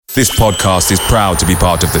This podcast is proud to be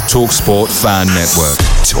part of the TalkSport Fan Network.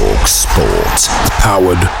 TalkSport.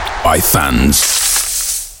 Powered by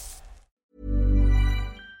fans.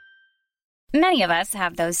 Many of us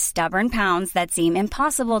have those stubborn pounds that seem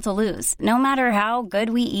impossible to lose, no matter how good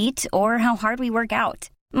we eat or how hard we work out.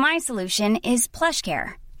 My solution is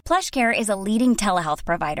PlushCare. PlushCare is a leading telehealth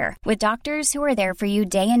provider with doctors who are there for you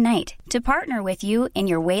day and night to partner with you in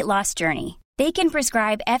your weight loss journey. They can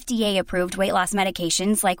prescribe FDA-approved weight loss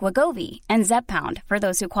medications like Wegovy and Zepbound for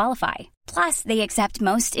those who qualify. Plus, they accept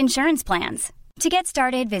most insurance plans. To get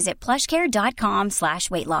started, visit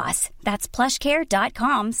plushcare.com/weightloss. That's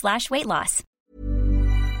plushcare.com/weightloss.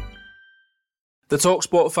 The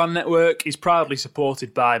TalkSport Fan Network is proudly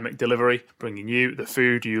supported by McDelivery, bringing you the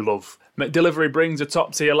food you love. McDelivery brings a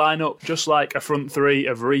top-tier lineup, just like a front three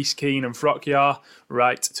of Reece, Keane and Frockyar,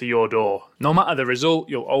 right to your door. No matter the result,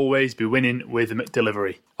 you'll always be winning with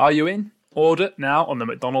McDelivery. Are you in? Order now on the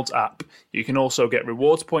McDonald's app. You can also get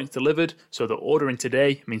rewards points delivered, so that ordering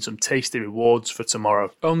today means some tasty rewards for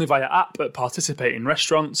tomorrow. Only via app at participating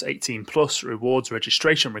restaurants, 18 plus, rewards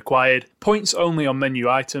registration required. Points only on menu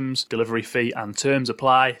items, delivery fee and terms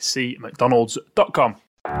apply. See mcdonalds.com.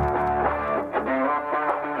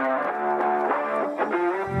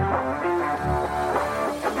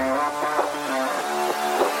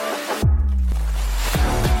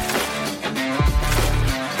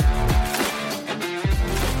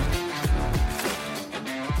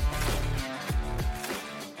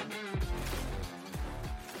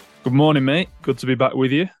 Good morning, mate. Good to be back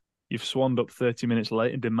with you. You've swanned up 30 minutes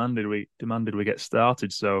late and demanded we get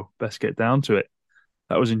started, so best get down to it.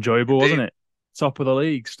 That was enjoyable, wasn't it? Top of the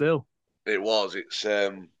league still. It was. It's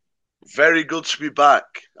very good to be back.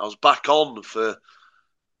 I was back on for,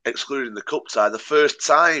 excluding the cup tie, the first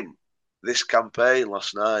time this campaign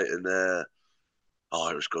last night, and it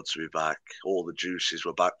was good to be back. All the juices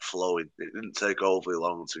were back flowing. It didn't take overly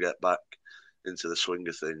long to get back into the swing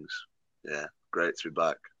of things. Yeah. Great to be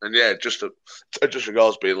back. And yeah, just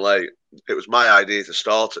regards being late, it was my idea to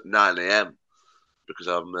start at 9 a.m. because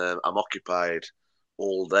I'm occupied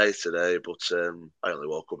all day today, but I only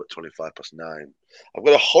woke up at 25 past 9. I've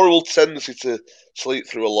got a horrible tendency to sleep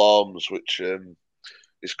through alarms, which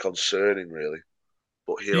is concerning, really.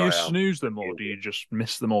 But here I am. Do you snooze them or do you just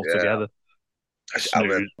miss them altogether? I'm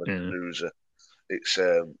a snoozer. It's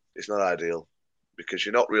not ideal because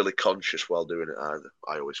you're not really conscious while doing it either,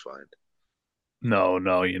 I always find. No,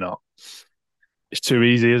 you're not. It's too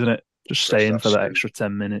easy, isn't it? Just staying for that extra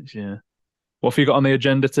 10 minutes, yeah. What have you got on the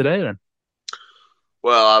agenda today, then?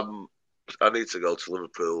 Well, I need to go to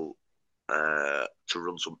Liverpool to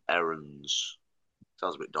run some errands.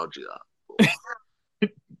 Sounds a bit dodgy, that.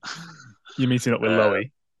 You're meeting up with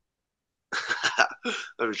Lowy?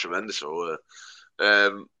 That'd be tremendous if I were.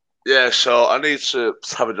 So I need to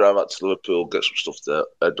have a drive out to Liverpool, get some stuff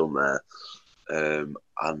done there. And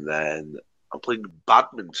then I'm playing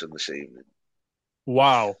badminton this evening.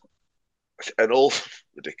 Wow. And all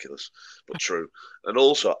ridiculous, but true. And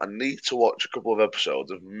also, I need to watch a couple of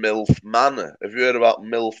episodes of MILF Manor. Have you heard about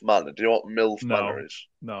MILF Manor? Do you know what MILF Manor is?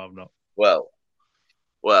 No, I've not. Well,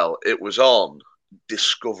 it was on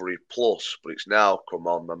Discovery Plus, but it's now come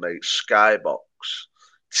on my mate Skybox.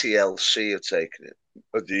 TLC are taking it.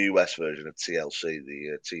 The US version of TLC,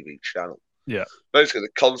 the TV channel. Yeah. Basically, the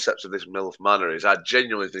concept of this MILF Manor is I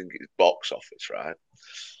genuinely think it's box office, right?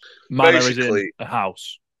 Manor is in a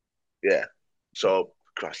house. Yeah. So,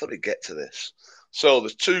 Christ, let me get to this. So,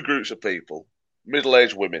 there's two groups of people,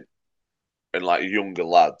 middle-aged women and, younger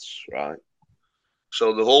lads, right?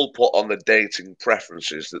 So, they've all put on the dating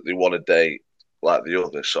preferences that they want to date like the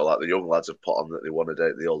others. So, the young lads have put on that they want to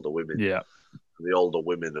date the older women. Yeah. And the older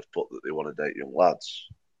women have put that they want to date young lads.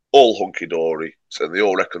 All hunky-dory. So, they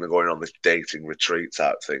all reckon they're going on this dating retreat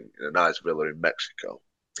type thing in a nice villa in Mexico.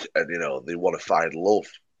 And, they want to find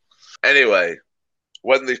love. Anyway,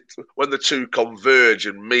 when the two converge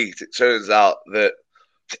and meet, it turns out that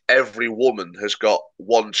every woman has got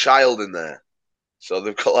one child in there. So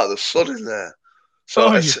they've got the son in there.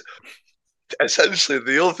 So essentially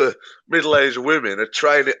the other middle-aged women are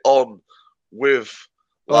trying it on with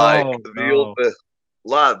the other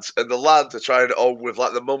lads, and the lads are trying it on with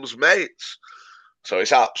the mum's mates. So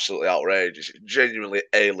it's absolutely outrageous. It's genuinely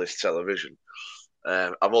A-list television.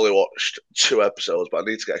 I've only watched 2 episodes, but I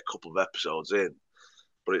need to get a couple of episodes in.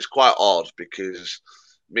 But it's quite odd because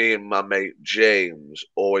me and my mate James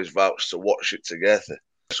always vouched to watch it together.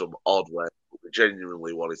 Some odd way. We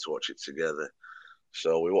genuinely wanted to watch it together.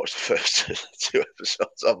 So we watched the first 2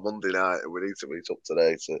 episodes on Monday night, and we need to meet up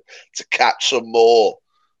today to catch some more.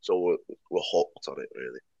 So we're hooked on it,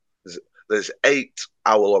 really. there's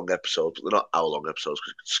 8-hour-long episodes, but they're not hour-long episodes because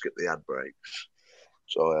you can skip the ad breaks.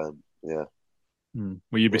 So, yeah.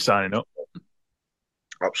 Will you be signing up?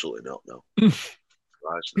 Absolutely not, no.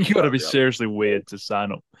 You got to be seriously weird to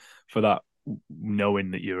sign up for that,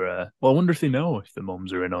 knowing that you're. Well, I wonder if they know if the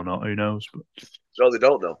mums are in or not. Who knows? But no, they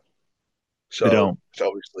don't know. So, they don't. So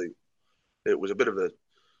obviously, it was a bit of a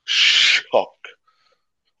shock,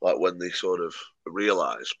 like when they sort of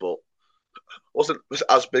realised, but wasn't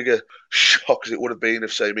as big a shock as it would have been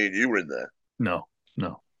if, say, me and you were in there. No.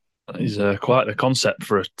 That is quite the concept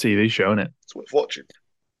for a TV show, isn't it? It's worth watching.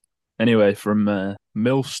 Anyway, from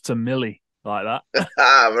MILFs to Millie, like that.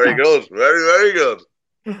 Very good. Very, very good.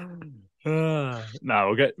 Now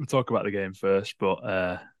we'll talk about the game first,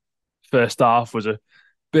 but first half was a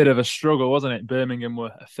bit of a struggle, wasn't it? Birmingham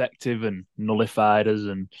were effective and nullified us,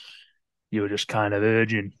 and you were just kind of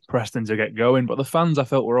urging Preston to get going. But the fans, I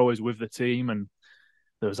felt, were always with the team, and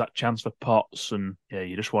there was that chance for Potts, and yeah,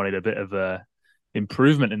 you just wanted a bit of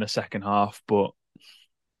improvement in the second half. But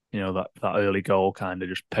that early goal kind of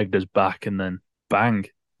just pegged us back, and then bang,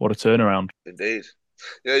 what a turnaround! Indeed.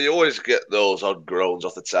 Yeah, you always get those odd groans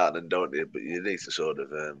off the tartan, don't you? But you need to sort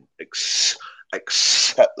of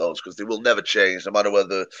accept those because they will never change, no matter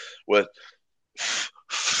whether we're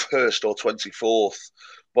first or 24th.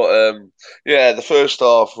 But yeah, the first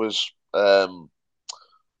half was quite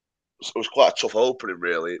a tough opening,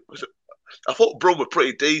 really. I thought Brum were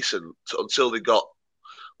pretty decent until they got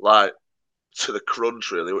like to the crunch,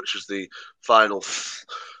 really, which was the final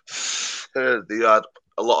third. They had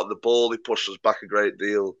a lot of the ball. They pushed us back a great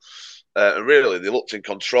deal. And really, they looked in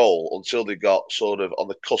control until they got sort of on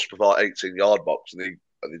the cusp of our 18-yard box, and they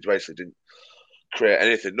basically didn't create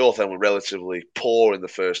anything. North End were relatively poor in the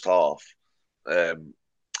first half, but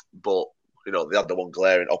they had the one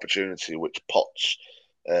glaring opportunity which Potts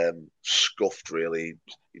scuffed. Really,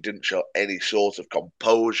 he didn't show any sort of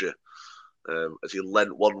composure as he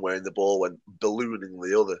leant one way and the ball went ballooning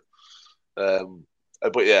the other.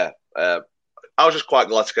 But yeah, I was just quite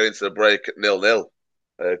glad to get into the break at 0-0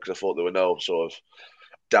 because I thought there were no sort of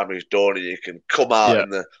damage done. You can come out in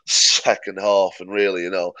the second half and really,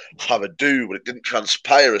 have a do, but it didn't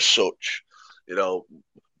transpire as such.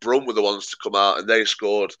 Brum were the ones to come out and they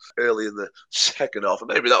scored early in the second half,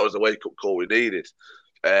 and maybe that was the wake-up call we needed.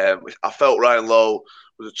 I felt Ryan Lowe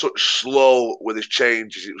was a touch slow with his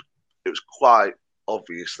changes. It was quite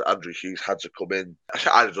obvious that Andrew Hughes had to come in. I'd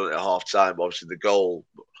have done it at half-time, but obviously the goal,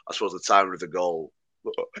 I suppose the timing of the goal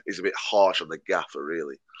is a bit harsh on the gaffer,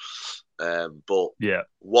 really. But yeah,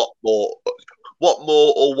 what more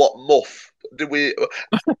or what muff did we?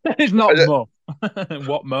 It's not Mo.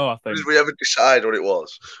 What Mo? I think. Did we ever decide what it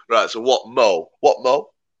was? Right. So what Mo? What Mo?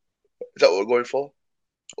 Is that what we're going for?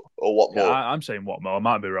 Or what more? I'm saying what Mo. I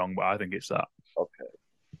might be wrong, but I think it's that.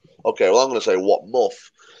 Okay. Well, I'm going to say what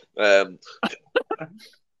muff.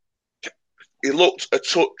 He looked a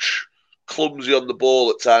touch clumsy on the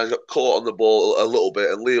ball at times, got caught on the ball a little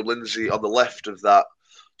bit, and Liam Lindsay on the left of that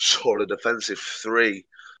sort of defensive three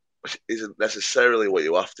isn't necessarily what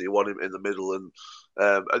you after. You want him in the middle, and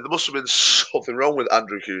there must have been something wrong with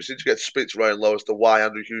Andrew Hughes. Did you get to speak to Ryan Lowe as to why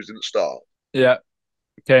Andrew Hughes didn't start? Yeah,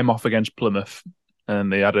 came off against Plymouth,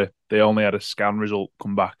 and they only had a scan result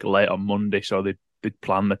come back late on Monday, so they'd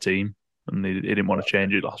planned the team, and he didn't want to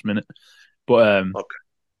change it last minute. But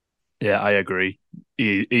yeah, I agree.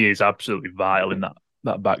 He is absolutely vital in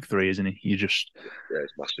that back three, isn't he? It's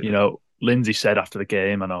massive. Lindsay said after the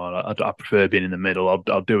game, I prefer being in the middle.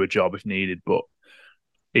 I'll do a job if needed, but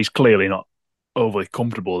he's clearly not overly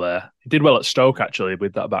comfortable there. He did well at Stoke, actually,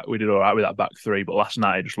 with that back. We did all right with that back three, but last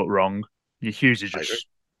night it just looked wrong. Hughes is just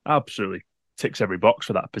absolutely ticks every box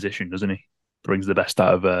for that position, doesn't he? Brings the best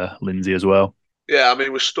out of Lindsay as well. Yeah, I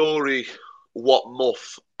mean, with Story,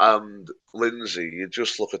 Muff and Lindsay, you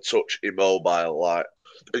just look a touch immobile. Like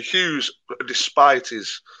Hughes, despite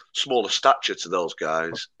his smaller stature to those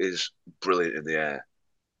guys, is brilliant in the air.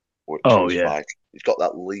 Like, he's got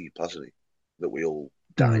that leap, hasn't he? That we all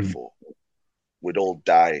die for. We'd all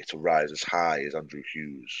die to rise as high as Andrew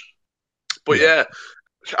Hughes. But yeah,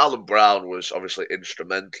 Alan Brown was obviously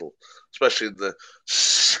instrumental, especially in the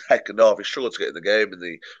second half. He struggled to get in the game in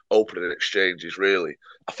the opening exchanges, really.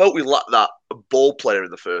 I felt we lacked that ball player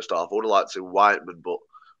in the first half. I would have liked to see Whiteman, but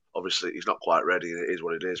obviously he's not quite ready, and it is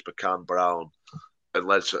what it is. Pecan, Brown and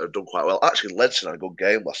Ledson have done quite well. Actually, Ledson had a good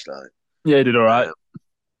game last night. Yeah, he did all right.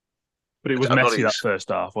 But it was messy that first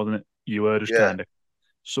half, wasn't it? You were just kind of,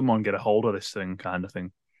 someone get a hold of this thing kind of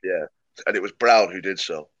thing. Yeah, and it was Brown who did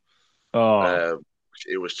so. Oh.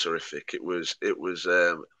 It was terrific. It was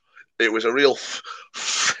a real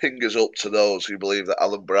fingers up to those who believe that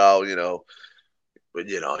Alan Brown, But,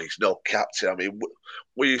 he's no captain. I mean,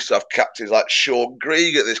 we used to have captains like Sean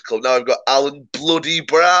Greig at this club. Now we've got Alan Bloody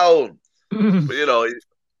Brown.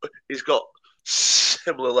 But, he's got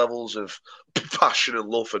similar levels of passion and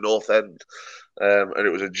love for North End. And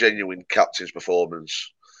it was a genuine captain's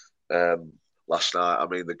performance last night. I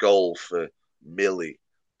mean, the goal for Millie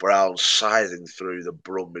Brown scything through the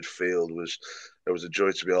Brum midfield it was a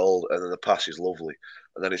joy to behold. And then the pass is lovely.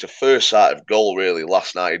 And then it's a first sight of goal, really,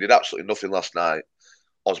 last night. He did absolutely nothing last night.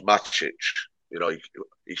 Osmajic,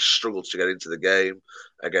 he struggled to get into the game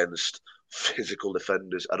against physical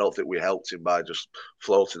defenders. I don't think we helped him by just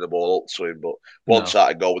floating the ball up to him. But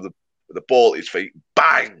one-sided goal with the ball at his feet,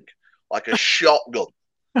 bang, like a shotgun.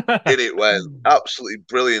 In it went. Absolutely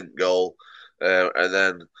brilliant goal. And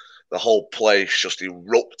then the whole place just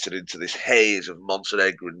erupted into this haze of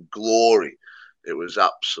Montenegrin glory. It was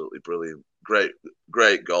absolutely brilliant.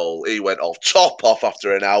 Great goal. He went top off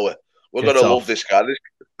after an hour. We're going to love this guy.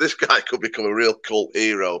 This guy could become a real cult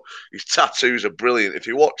hero. His tattoos are brilliant. If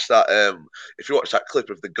you watch that clip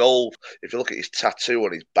of the goal, if you look at his tattoo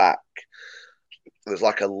on his back, there's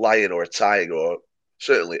like a lion or a tiger or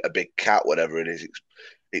certainly a big cat, whatever it is.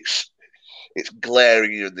 It's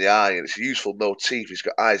glaring you in the eye, and it's a useful motif. He's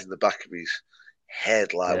got eyes in the back of his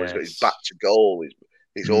head, like when he's got his back to goal.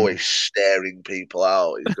 He's always staring people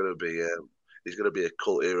out. He's going to be a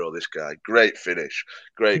cult hero, this guy. Great finish,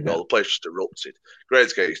 great goal. The place just erupted. Great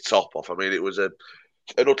to get his top off. I mean, it was an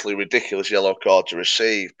utterly ridiculous yellow card to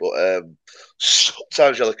receive, but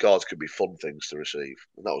sometimes yellow cards can be fun things to receive,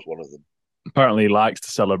 and that was one of them. Apparently he likes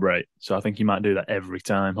to celebrate, so I think he might do that every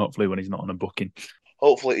time, hopefully when he's not on a booking.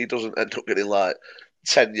 Hopefully he doesn't end up getting like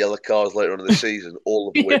 10 yellow cards later on in the season, all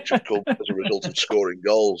of which have come as a result of scoring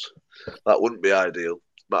goals. That wouldn't be ideal.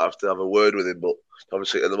 Might have to have a word with him, but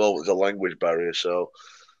obviously at the moment there's a language barrier, so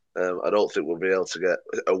I don't think we'll be able to get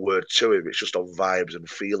a word to him. It's just on vibes and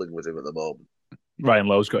feeling with him at the moment. Ryan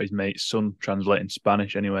Lowe's got his mate's son translating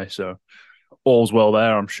Spanish anyway, so all's well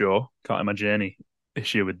there, I'm sure. Can't imagine any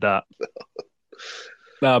issue with that.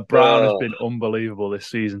 Now, Brown has been unbelievable this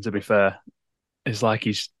season, to be fair. It's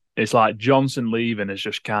like Johnson leaving is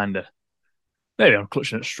just kind of, maybe I'm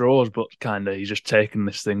clutching at straws, but kind of he's just taken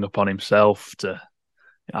this thing upon himself to,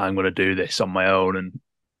 I'm going to do this on my own, and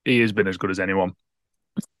he has been as good as anyone,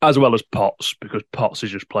 as well as Potts, because Potts is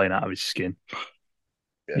just playing out of his skin.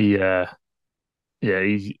 Yeah.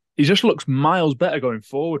 He just looks miles better going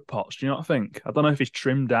forward, Potts. Do you know what I think? I don't know if he's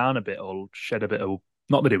trimmed down a bit or shed a bit of,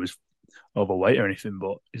 not that he was overweight or anything,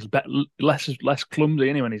 but he's less clumsy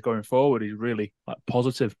anyway when he's going forward. He's really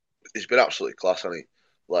positive. He's been absolutely class, hasn't he?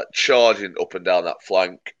 Like charging up and down that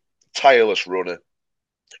flank, tireless runner,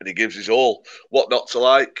 and he gives his all. What not to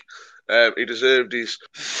like? He deserved his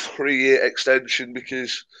 3-year extension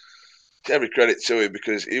because, every credit to him,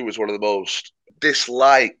 because he was one of the most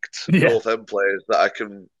disliked North End players that I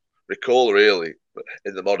can recall, really,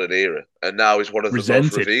 in the modern era, and now he's one of the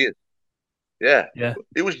most revered. Yeah,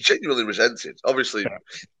 he was genuinely resented. Obviously,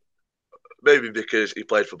 maybe because he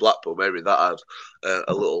played for Blackpool, maybe that had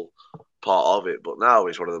a little part of it. But now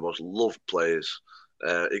he's one of the most loved players.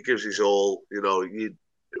 He gives his all.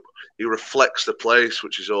 He reflects the place,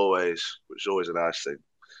 which is always a nice thing.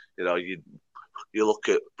 You look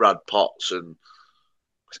at Brad Potts, and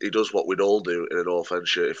he does what we'd all do in a North End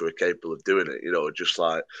shirt if we were capable of doing it. Just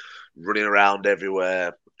like running around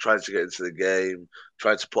everywhere, trying to get into the game,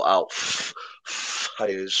 trying to put out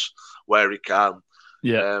fires where he can,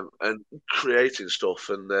 and creating stuff.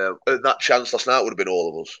 And that chance last night would have been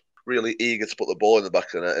all of us, really eager to put the ball in the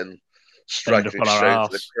back of the net and strike it straight into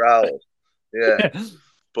the crowd. Yeah.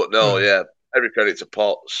 But no, every credit to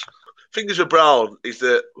Potts. Thing is with Brown is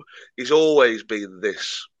that he's always been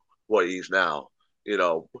what he is now.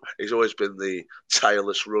 He's always been the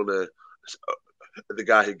tireless runner, the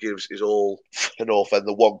guy who gives his all for North End,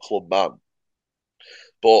 the one club man.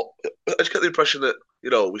 But I just get the impression that,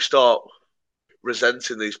 we start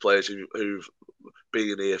resenting these players who've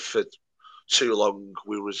been here for too long.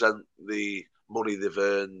 We resent the money they've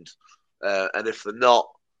earned. And if they're not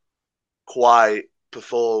quite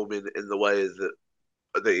performing in the way that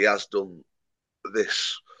he has done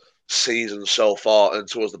this season so far and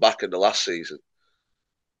towards the back end of last season,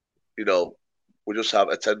 we just have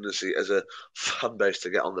a tendency as a fan base to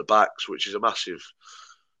get on the backs, which is a massive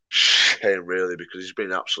shame, really, because he's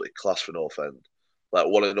been absolutely class for North End. Like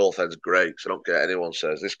one of North End's greats. I don't care what anyone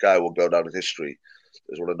says. This guy will go down in history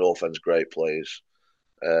as one of North End's great players.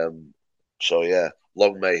 Long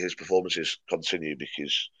may his performances continue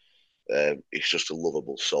because he's just a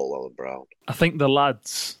lovable soul, Alan Brown. I think the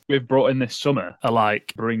lads we've brought in this summer are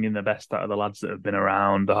like bringing the best out of the lads that have been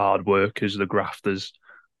around, the hard workers, the grafters.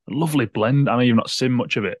 a lovely blend. I mean, you've not seen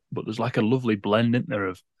much of it, but there's like a lovely blend in there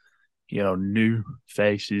of, new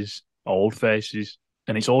faces, old faces,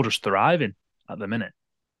 and it's all just thriving at the minute.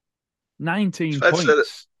 It's 19 fair to say that,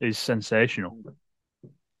 points is sensational.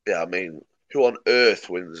 yeah, I mean, who on earth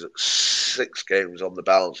wins 6 games on the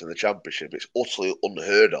bounce in the Championship? It's utterly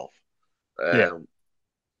unheard of. Yeah, And,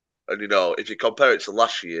 if you compare it to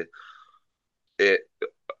last year, it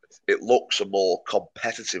it looks a more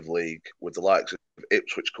competitive league with the likes of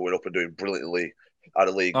Ipswich coming up and doing brilliantly out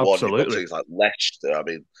of League One. You've got absolutely. teams like Leicester. I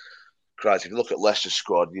mean, Christ, if you look at Leicester's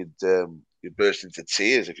squad, you'd burst into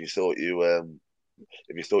tears if you thought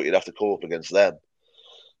you'd have to come up against them.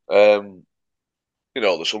 Um,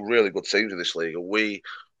 there's some really good teams in this league, and we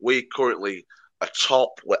currently are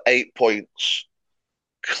top. We're 8 points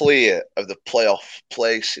clear of the playoff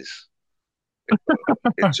places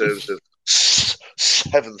in terms of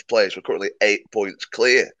seventh place. We're currently 8 points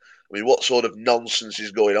clear. I mean, what sort of nonsense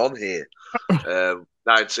is going on here?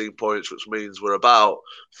 19 points, which means we're about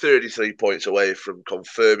 33 points away from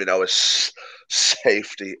confirming our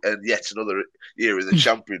safety and yet another year in the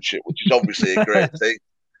Championship, which is obviously a great thing.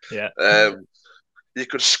 Yeah. You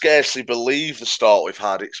could scarcely believe the start we've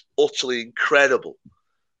had. It's utterly incredible.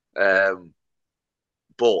 But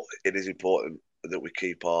it is important that we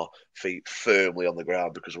keep our feet firmly on the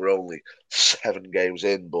ground because we're only 7 games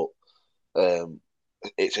in, but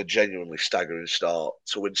it's a genuinely staggering start.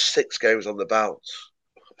 To win 6 games on the bounce,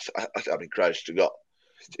 I mean, Christ, you got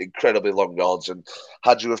incredibly long odds. And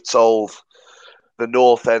had you have told the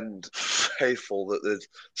North End faithful that they'd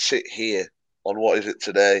sit here on what is it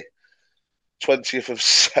today, 20th of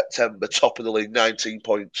September, top of the league, 19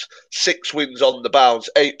 points, 6 wins on the bounce,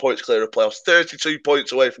 8 points clear of playoffs, 32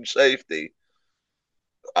 points away from safety.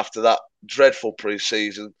 After that dreadful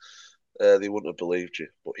pre-season, they wouldn't have believed you.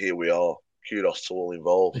 But here we are. Kudos to all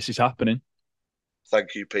involved. This is happening.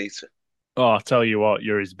 Thank you, Peter. Oh, I'll tell you what,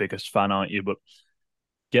 you're his biggest fan, aren't you? But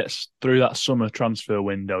gets through that summer transfer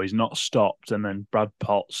window, he's not stopped, and then Brad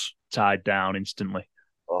Potts tied down instantly.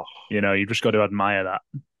 Oh, You've just got to admire that.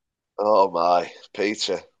 oh my,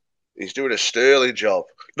 Peter. He's doing a sterling job.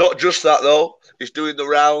 Not just that, though. He's doing the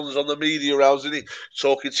rounds on the media rounds, isn't he?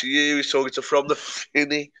 Talking to you, he's talking to From the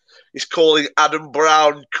Finney. He's calling Adam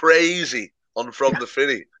Brown crazy on From the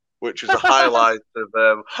Finney, which is the highlight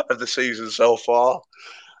of the season so far.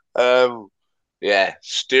 Yeah,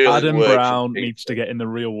 sterling Adam work from Brown Peter. needs to get in the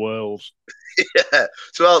real world. Yeah,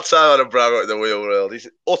 it's about time Adam Brown got in the real world. He's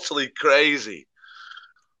utterly crazy.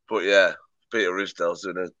 But yeah, Peter Risdale's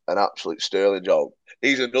doing an absolute sterling job.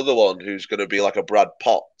 He's another one who's going to be like a Brad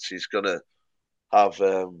Potts. He's going to have,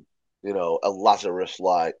 a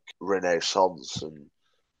Lazarus-like renaissance and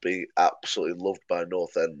be absolutely loved by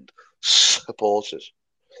North End supporters.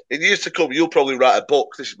 In years to come, you'll probably write a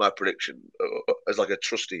book. This is my prediction, as like a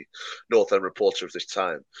trusty North End reporter of this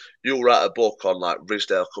time. You'll write a book on like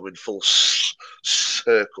Risdale coming full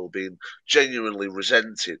circle, being genuinely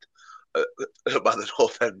resented by the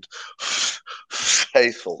North End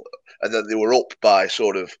faithful, and then they were up by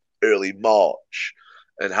sort of early March,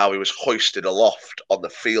 and how he was hoisted aloft on the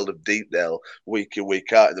field of Deepdale week in,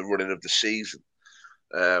 week out in the running of the season.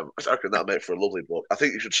 I reckon that made for a lovely book. I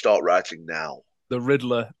think you should start writing now. The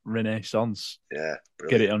Riddler Renaissance. Yeah,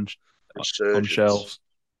 get it brilliant. on shelves.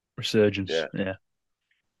 Resurgence. Yeah. Yeah.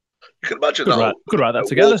 You can imagine Could write that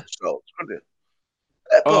together. Couldn't you?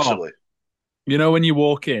 Yeah, possibly. When you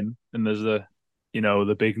walk in and there's the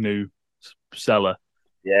big new seller,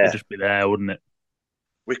 Yeah, it'd just be there, wouldn't it?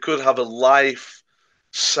 we could have a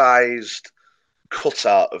life-sized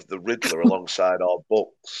cutout of the Riddler alongside our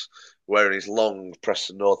books, wearing his long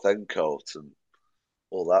Preston North End coat and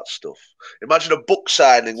all that stuff. Imagine a book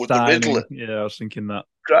signing with the Riddler. Yeah, I was thinking that.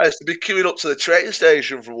 Christ, to be queuing up to the train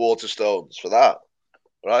station from Waterstones for that.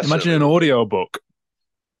 Right, imagine an audio book.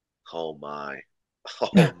 Oh my. Oh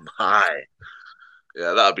my.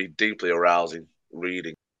 Yeah, that'd be deeply arousing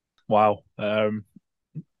reading. Wow.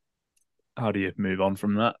 How do you move on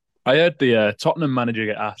from that? I heard the Tottenham manager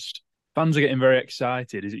get asked, fans are getting very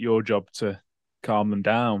excited. Is it your job to calm them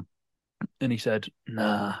down? And he said,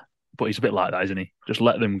 nah. But he's a bit like that, isn't he? Just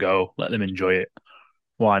let them go. Let them enjoy it.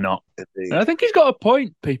 Why not? Indeed. And I think he's got a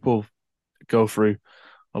point. People go through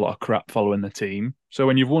a lot of crap following the team. So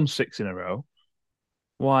when you've won 6 in a row,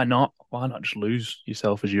 why not? Why not just lose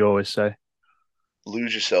yourself, as you always say?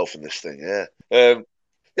 Lose yourself in this thing, yeah.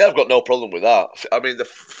 Yeah, I've got no problem with that. I mean, the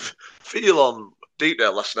feel on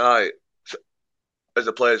Deepdale last night, as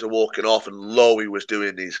the players were walking off and Lowy was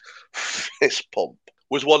doing his fist pump,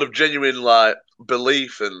 was one of genuine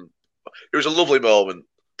belief, and it was a lovely moment.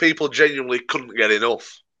 People genuinely couldn't get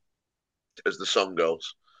enough, as the song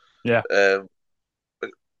goes. Yeah.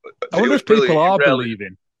 I wonder was if people brilliant. are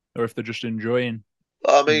believing or if they're just enjoying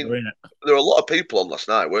I mean, it. there were a lot of people on last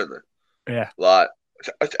night, weren't there? Yeah. Like,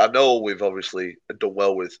 I know we've obviously done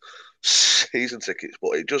well with season tickets,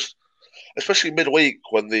 but it just, especially midweek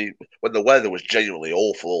when the weather was genuinely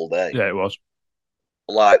awful all day. Yeah, it was.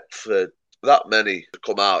 Like for that many to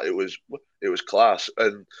come out, it was class.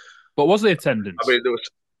 And What was the attendance? I mean, there was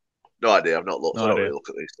no idea. I've not looked. No I don't idea. really look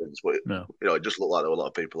at these things, but No. it just looked like there were a lot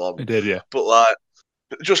of people on. It did, yeah. But like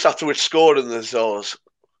just after we'd scored, and there's those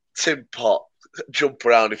Tim Pot jump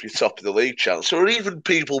around if you're top of the league chance. There were even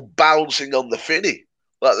people bouncing on the finny.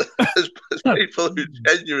 Like there's people who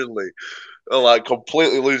genuinely are like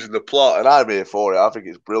completely losing the plot, and I'm here for it. I think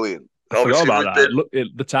it's brilliant. I forgot about that.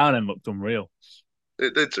 The town end looked unreal.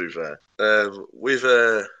 It did, to be fair.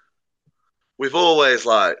 We've always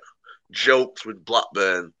like joked with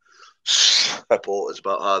Blackburn supporters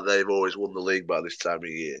about how they've always won the league by this time of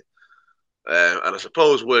year, and I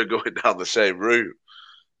suppose we're going down the same route.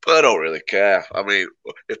 But I don't really care. I mean,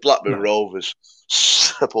 if Blackburn Rovers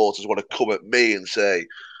supporters want to come at me and say,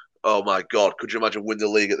 "Oh my God, could you imagine winning the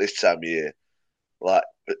league at this time of year?" Like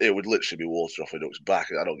it would literally be water off a duck's back.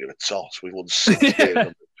 I don't give a toss. We've won 6 games on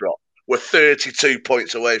the drop. We're 32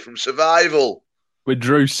 points away from survival. We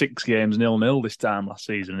drew 6 games 0-0 this time last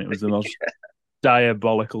season. It was the most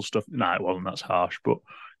diabolical stuff. No, it wasn't. That's harsh, but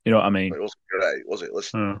you know what I mean. It wasn't great, was it?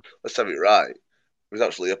 Let's have it right. It was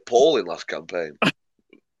actually appalling last campaign.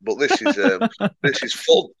 But this is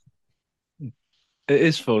fun. It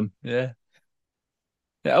is fun, yeah.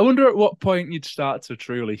 I wonder at what point you'd start to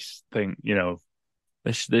truly think,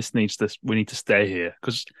 this needs to. We need to stay here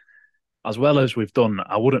because, as well as we've done,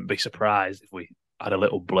 I wouldn't be surprised if we had a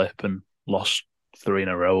little blip and lost 3 in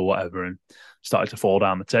a row or whatever and started to fall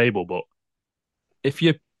down the table. But if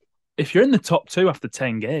you're in the top 2 after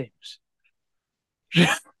 10 games,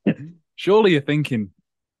 surely you're thinking,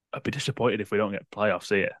 I'd be disappointed if we don't get playoffs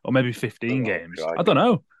here, or maybe 15 games. God. I don't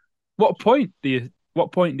know. What point do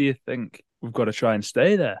you think we've got to try and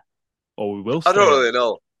stay there, or we will? Stay I don't really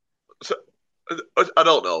know. So, I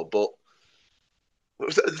don't know, but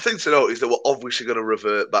the thing to note is that we're obviously going to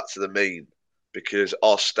revert back to the mean because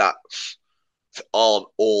our stats aren't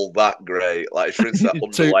all that great. Like for instance, that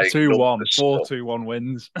underlying 2-1, 4-2-1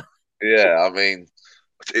 wins. Yeah, I mean,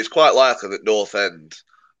 it's quite likely that North End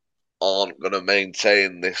aren't going to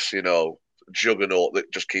maintain this, juggernaut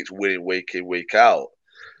that just keeps winning week in, week out.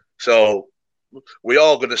 So we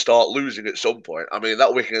are going to start losing at some point. I mean,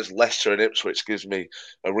 that week against Leicester and Ipswich gives me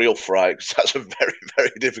a real fright because that's a very,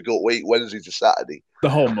 very difficult week, Wednesday to Saturday. The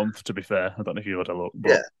whole month, to be fair. I don't know if you had a look. But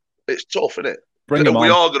yeah, it's tough, isn't it? We are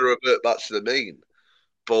going to revert back to the mean,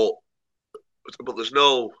 but there's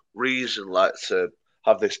no reason like to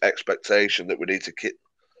have this expectation that we need to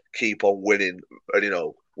keep on winning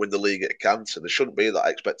and, win the league at canter. There shouldn't be that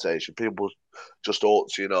expectation. People just ought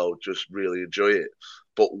to, just really enjoy it.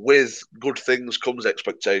 But with good things comes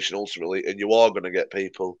expectation ultimately, and you are going to get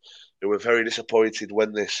people who are very disappointed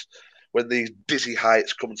when these dizzy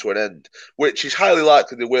heights come to an end, which is highly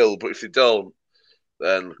likely they will. But if they don't,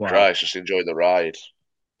 then Christ, just enjoy the ride.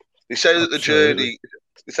 They say that the journey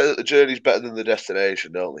is better than the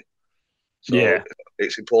destination, don't they? So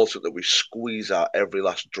it's important that we squeeze out every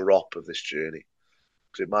last drop of this journey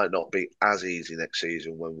because it might not be as easy next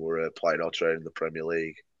season when we're playing our trade in the Premier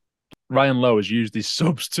League. Ryan Lowe has used his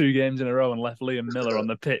subs 2 games in a row and left Liam Miller on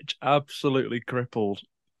the pitch absolutely crippled.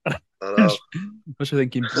 I know. I was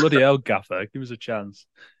thinking, bloody hell, Gaffer, give us a chance.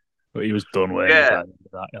 But he was done with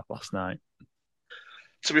that last night.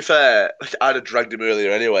 To be fair, I'd have dragged him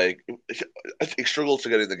earlier anyway. He struggled to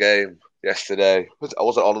get in the game yesterday. I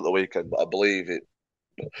wasn't on at the weekend, but I believe it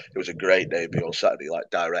was a great debut on Saturday, like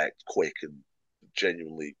direct, quick, and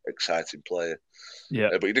genuinely exciting player. Yeah,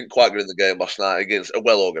 but he didn't quite get in the game last night against a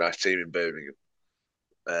well-organised team in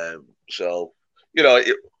Birmingham. So,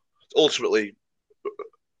 ultimately,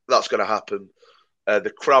 that's going to happen.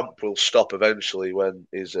 The cramp will stop eventually when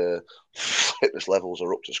his fitness levels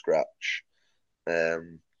are up to scratch.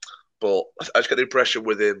 But I just get the impression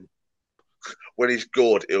with him, when he's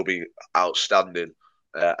good, he'll be outstanding.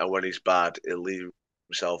 And when he's bad, he'll leave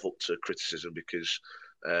himself up to criticism because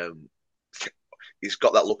he's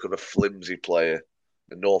got that look of a flimsy player.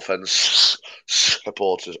 And North End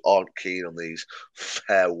supporters aren't keen on these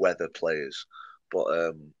fair weather players. But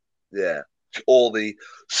all the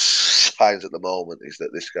signs at the moment is that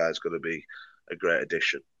this guy's going to be a great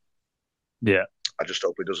addition. Yeah, I just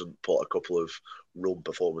hope he doesn't put a couple of run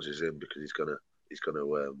performances in because he's gonna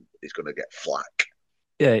get flack.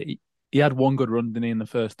 Yeah, he had one good run, didn't he, in the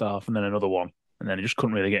first half, and then another one, and then he just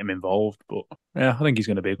couldn't really get him involved. But yeah, I think he's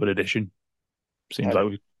going to be a good addition. Seems like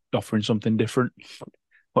we're offering something different.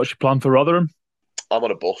 What's your plan for Rotherham? I'm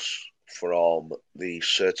on a bus from the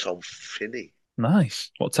Sir Tom Finney.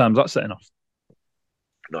 Nice. What time's that setting off?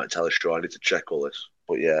 Not entirely sure. I need to check all this.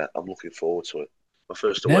 But yeah, I'm looking forward to it. My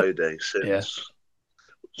first Yep. away day Yeah. since.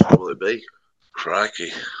 What will it be?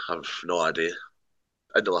 Crikey. I've no idea.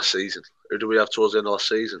 End of last season. Who do we have towards the end of last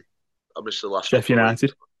season? I missed the last Sheffield couple of weeks.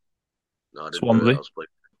 United. No, I didn't do it. Swansea.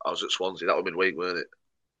 I was at Swansea. That would have been week, weren't it?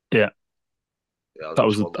 Yeah. Yeah, I was That at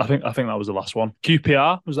was. Swansea. I think that was the last one.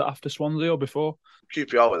 QPR, was that after Swansea or before?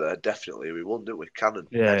 QPR were there, definitely. We won, didn't we? Cannon.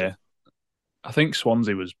 Yeah. I think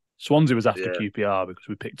Swansea was after Yeah. QPR because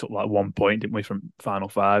we picked up like 1 point, didn't we, from final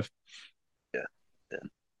 5? Yeah.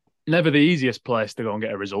 Never the easiest place to go and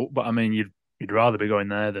get a result, but I mean, you'd rather be going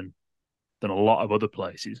there than a lot of other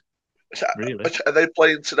places. Really? Are they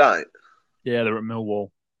playing tonight? Yeah, they're at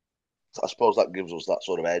Millwall. I suppose that gives us that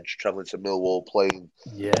sort of edge, travelling to Millwall, playing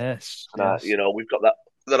Yes. tonight. Yes. We've got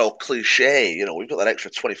that old cliche, we've got that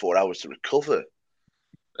extra 24 hours to recover,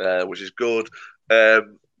 which is good.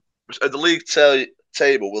 And the league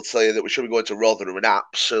table will tell you that we should be going to Rotherham and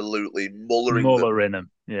absolutely mullering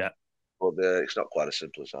them. Yeah. But it's not quite as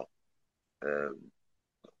simple as that.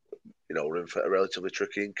 We're in for a relatively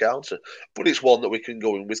tricky encounter, but it's one that we can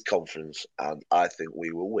go in with confidence, and I think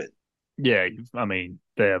we will win. Yeah, I mean,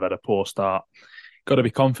 they have had a poor start. Got to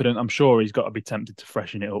be confident. I'm sure he's got to be tempted to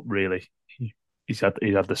freshen it up, really. He's had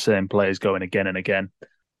the same players going again and again.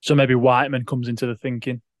 So maybe Whiteman comes into the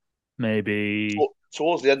thinking. Maybe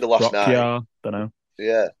towards the end of last night. Don't know.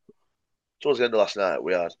 Yeah. Towards the end of last night,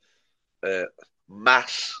 we had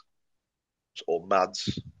Mass or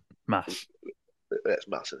Mads. Mass. It's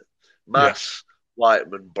Mass, isn't it? Mass, yeah.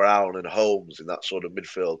 Whiteman, Brown, and Holmes in that sort of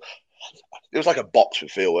midfield. It was like a box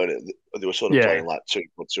midfield, wasn't it? They were sort of playing like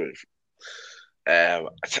 2-1-2. And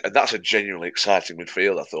that's a genuinely exciting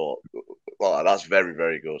midfield, I thought. Well, that's very,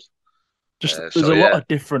 very good. There's a lot of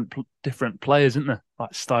different players, isn't there?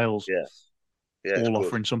 Like styles. Yeah. All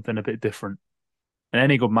offering something a bit different. And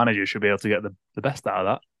any good manager should be able to get the best out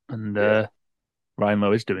of that. And Ryan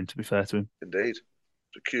Lowe is doing, to be fair to him. Indeed.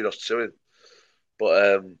 So kudos to him.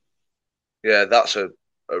 But, that's a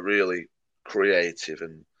really creative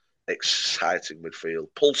and exciting midfield.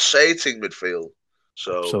 Pulsating midfield.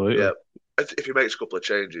 So, absolutely. Yeah, if he makes a couple of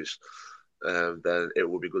changes, then it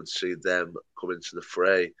would be good to see them come into the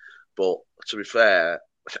fray. But to be fair,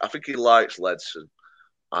 I think he likes Ledson,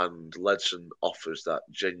 and Ledson offers that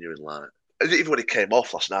genuine line. And even when he came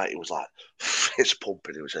off last night, he was like fist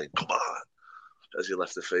pumping. He was saying, "Come on," as he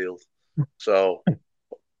left the field. So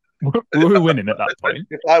we were winning at that point.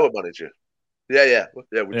 If I were manager, we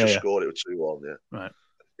just scored. It was 2-1. Yeah, right.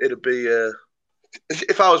 It'd be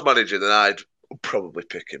if I was manager, then I'd probably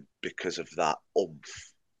pick him because of that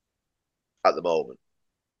oomph at the moment.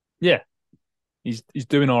 Yeah, he's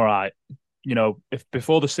doing all right. If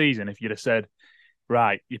before the season, if you'd have said,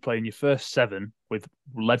 right, you're playing your first 7 with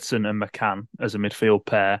Ledson and McCann as a midfield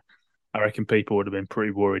pair, I reckon people would have been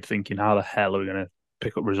pretty worried, thinking, how the hell are we going to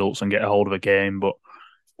pick up results and get a hold of a game? But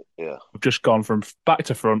yeah, we've just gone from back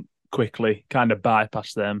to front quickly, kind of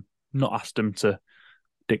bypassed them, not asked them to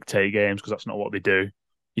dictate games because that's not what they do.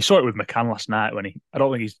 You saw it with McCann last night when I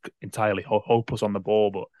don't think he's entirely hopeless on the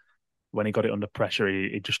ball, but when he got it under pressure,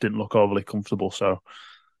 he just didn't look overly comfortable. So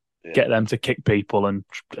get them to kick people and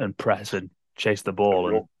press and chase the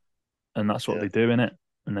ball, and that's what they do, innit?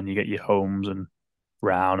 And then you get your Holmes and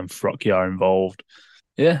Brown and Frockyar involved.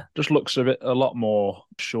 Yeah, just looks a lot more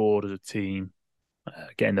assured as a team,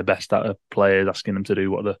 getting the best out of players, asking them to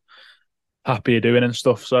do what they're happy doing and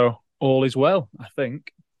stuff. So all is well, I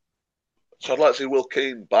think. So I'd like to see Will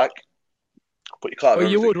Keane back, but you can't. Well,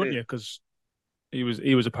 you would, wouldn't you? Because he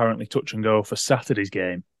was apparently touch and go for Saturday's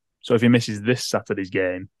game. So if he misses this Saturday's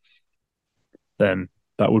game, then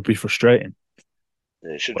that would be frustrating.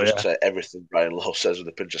 Yeah, you should say everything Brian Lowe says with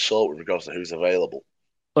a pinch of salt with regards to who's available.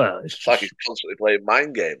 Well, it's like he's constantly playing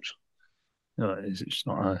mind games. No, it's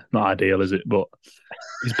not ideal, is it? But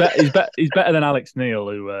he's better than Alex Neil,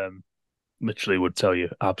 who literally would tell you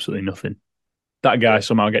absolutely nothing. That guy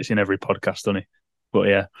somehow gets in every podcast, doesn't he? But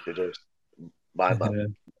yeah, he does. My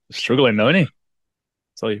man, struggling, though, isn't he?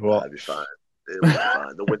 Tell you what, he'll be fine. He'll be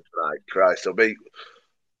fine. They'll win tonight. Christ, they'll be.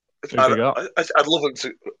 I'd love him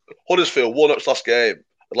to. Huddersfield won its last game.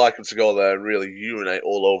 I'd like him to go there and really urinate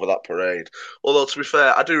all over that parade. Although, to be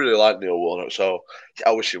fair, I do really like Neil Warnock, so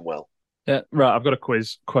I wish him well. Yeah, right. I've got a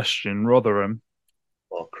quiz question. Rotherham.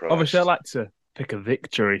 Oh, Christ. Obviously, I like to pick a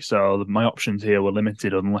victory, so my options here were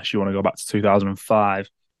limited unless you want to go back to 2005.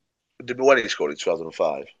 Did when he scored in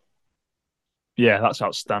 2005? Yeah, that's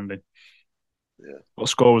outstanding. Yeah. What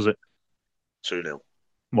score was it? 2-0.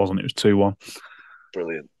 Wasn't it? It was 2-1.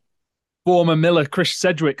 Brilliant. Former Miller, Chris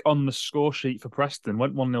Sedgwick on the score sheet for Preston.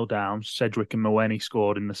 Went 1-0 down. Sedgwick and Maweny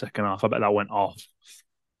scored in the second half. I bet that went off.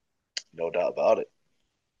 No doubt about it.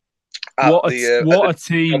 What a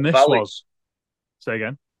team this was. Say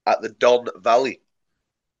again. At the Don Valley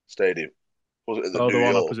Stadium. Was it at the New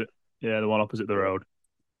one York? opposite? Yeah, the one opposite the road.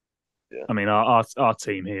 Yeah. I mean, our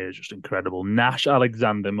team here is just incredible. Nash,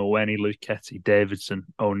 Alexander, Maweny, Luchetti, Davidson,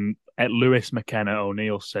 Lewis, McKenna,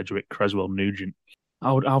 O'Neill, Sedgwick, Creswell, Nugent.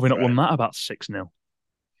 How have we not won that about 6-0?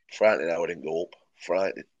 Frightening how we didn't go up.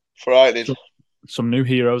 Frightening. Some new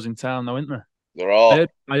heroes in town, though, isn't there? There are.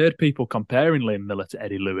 I heard people comparing Liam Miller to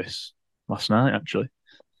Eddie Lewis last night, actually.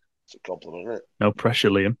 It's a compliment, isn't it? No pressure,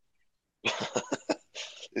 Liam.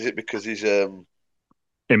 Is it because he's It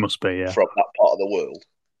must be, yeah. from that part of the world?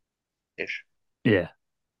 Ish. Yeah,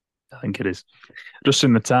 I think it is. Just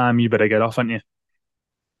in the time, you better get off, haven't you?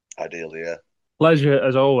 Ideally, yeah. Pleasure,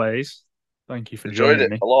 as always. Thank you for joining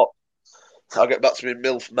me. A lot. I'll get back to me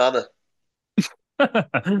MILF Manor.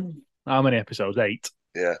 How many episodes? 8?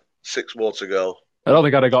 Yeah, 6 more to go. I don't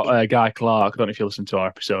think I'd have got Guy Clark. I don't know if you listened to our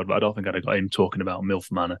episode, but I don't think I'd have got him talking about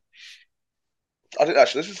MILF Manor. I didn't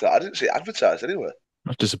actually listen to that. I didn't see it advertised anywhere.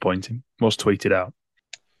 That's disappointing. Was tweeted out.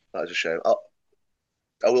 That is a shame.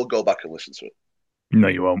 I will go back and listen to it. No,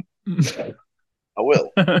 you won't. I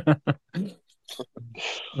will.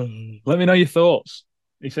 Let me know your thoughts.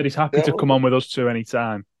 He said he's happy to come on with us too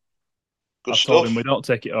anytime. Good I stuff. told him we don't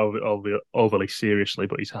take it overly seriously,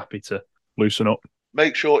 but he's happy to loosen up.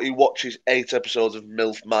 Make sure he watches 8 episodes of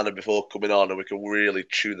MILF Manor before coming on, and we can really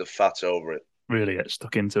chew the fat over it. Really get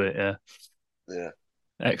stuck into it, yeah. Yeah.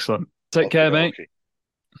 Excellent. Take care, mate.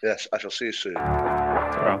 Yes, I shall see you soon.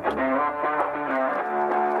 Ta-ra.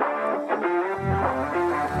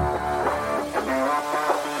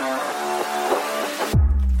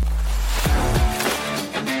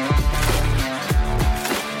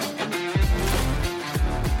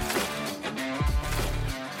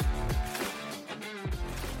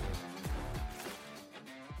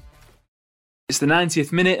 It's the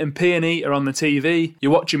 90th minute and P&E are on the TV.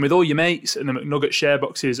 You're watching with all your mates and the McNugget share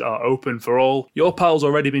boxes are open for all. Your pal's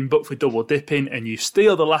already been booked for double dipping and you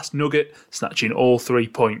steal the last nugget, snatching all 3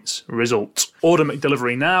 points. Result: order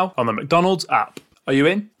McDelivery now on the McDonald's app. Are you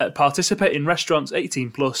in? Participate in restaurants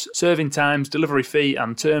 18 plus, serving times, delivery fee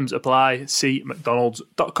and terms apply. See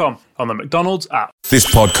mcdonalds.com on the McDonald's app. This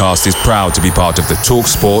podcast is proud to be part of the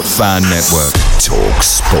TalkSport Fan Network.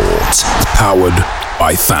 TalkSport. Powered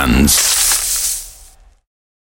by fans.